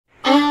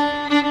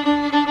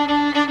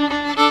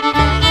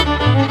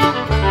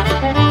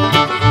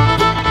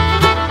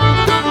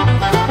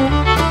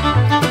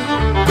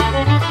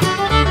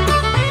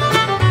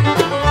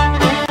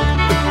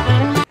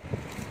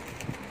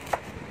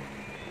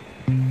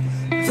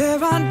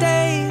There are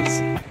days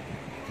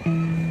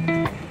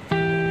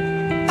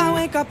I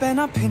wake up and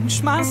I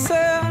pinch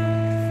myself.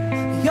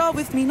 You're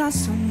with me, not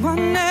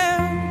someone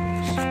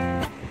else.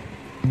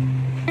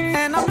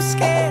 And I'm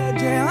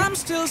scared, yeah, I'm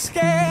still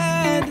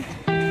scared.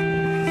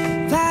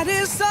 That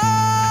is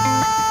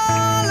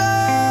all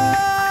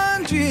a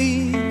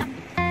dream.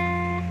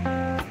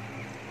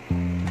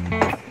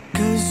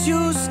 'Cause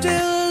you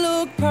still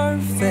look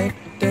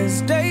perfect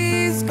as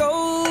days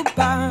go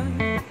by.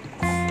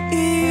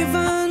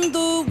 Even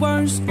the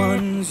worst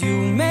ones, you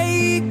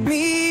make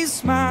me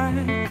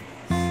smile.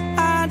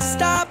 I'd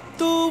stop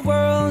the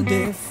world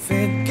if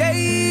it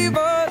gave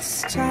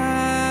us time.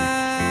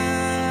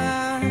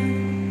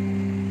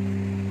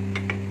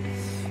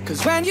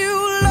 'Cause when you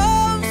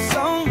love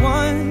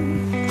someone,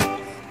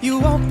 you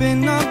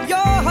open up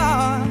your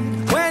heart.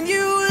 When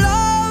you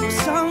love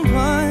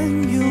someone,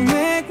 you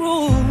make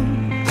room.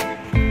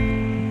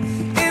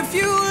 If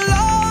you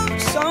love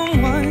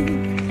someone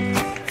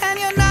and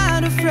you're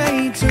not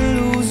afraid to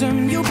lose them,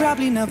 you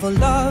probably never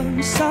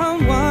loved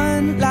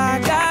someone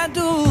like I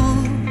do.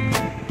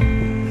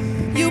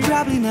 You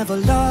probably never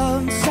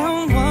loved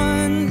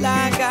someone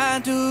like I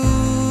do.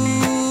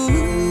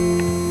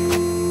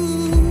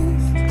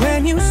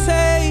 When you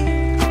say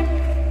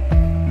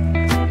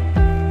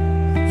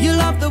you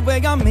love the way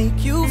I make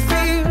you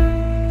feel,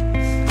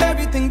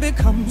 everything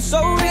becomes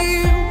so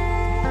real.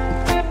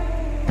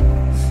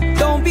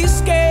 Don't be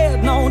scared,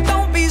 no, don't